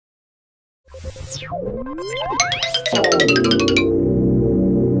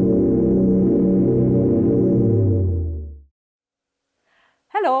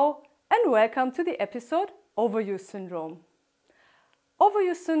Hello and welcome to the episode Overuse Syndrome.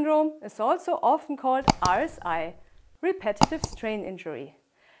 Overuse syndrome is also often called RSI, repetitive strain injury,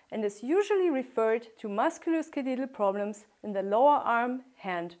 and is usually referred to musculoskeletal problems in the lower arm,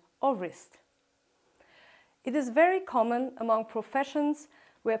 hand or wrist. It is very common among professions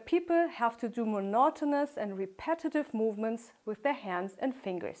where people have to do monotonous and repetitive movements with their hands and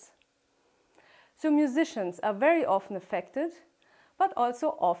fingers. So musicians are very often affected, but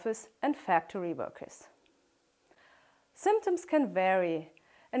also office and factory workers. Symptoms can vary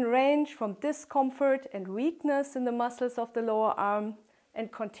and range from discomfort and weakness in the muscles of the lower arm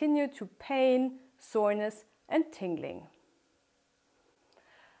and continue to pain, soreness and tingling.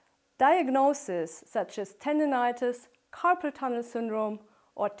 Diagnoses such as tendonitis, carpal tunnel syndrome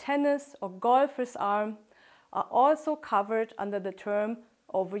or tennis or golfer's arm are also covered under the term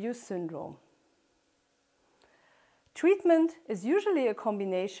overuse syndrome. Treatment is usually a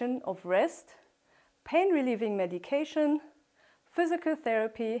combination of rest, pain-relieving medication, physical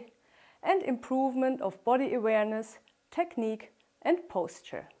therapy, and improvement of body awareness, technique, and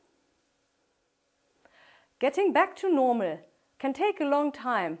posture. Getting back to normal can take a long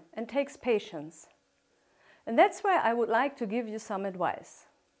time and takes patience. And that's why I would like to give you some advice.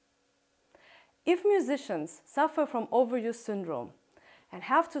 If musicians suffer from overuse syndrome and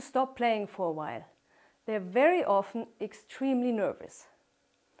have to stop playing for a while, they're very often extremely nervous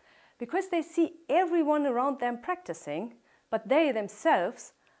because they see everyone around them practicing, but they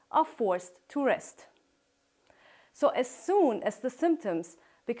themselves are forced to rest. So as soon as the symptoms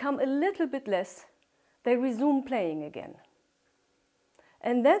become a little bit less, they resume playing again.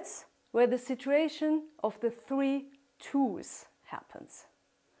 And that's where the situation of the 3 twos happens.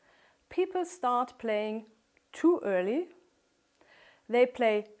 People start playing too early, they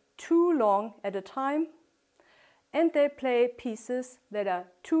play too long at a time, and they play pieces that are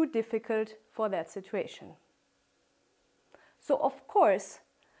too difficult for that situation. So of course,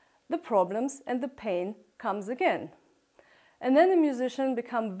 the problems and the pain comes again. And then the musician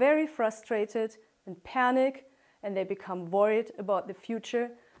becomes very frustrated and panic, and they become worried about the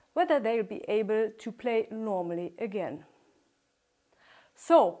future, whether they'll be able to play normally again.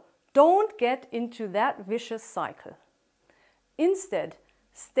 So don't get into that vicious cycle. Instead,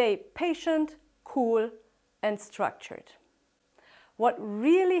 stay patient, cool, and structured. What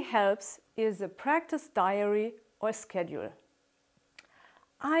really helps is a practice diary or schedule.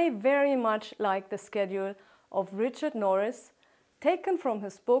 I very much like the schedule of Richard Norris, taken from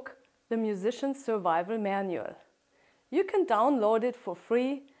his book, The Musician's Survival Manual. You can download it for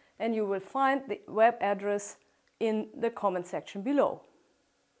free and you will find the web address in the comment section below.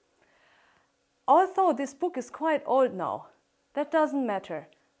 Although this book is quite old now, that doesn't matter.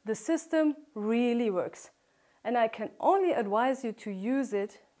 The system really works, and I can only advise you to use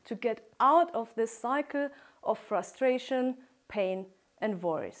it to get out of this cycle of frustration, pain, and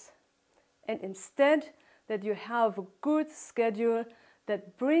worries. And instead, that you have a good schedule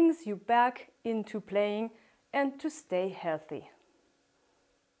that brings you back into playing and to stay healthy.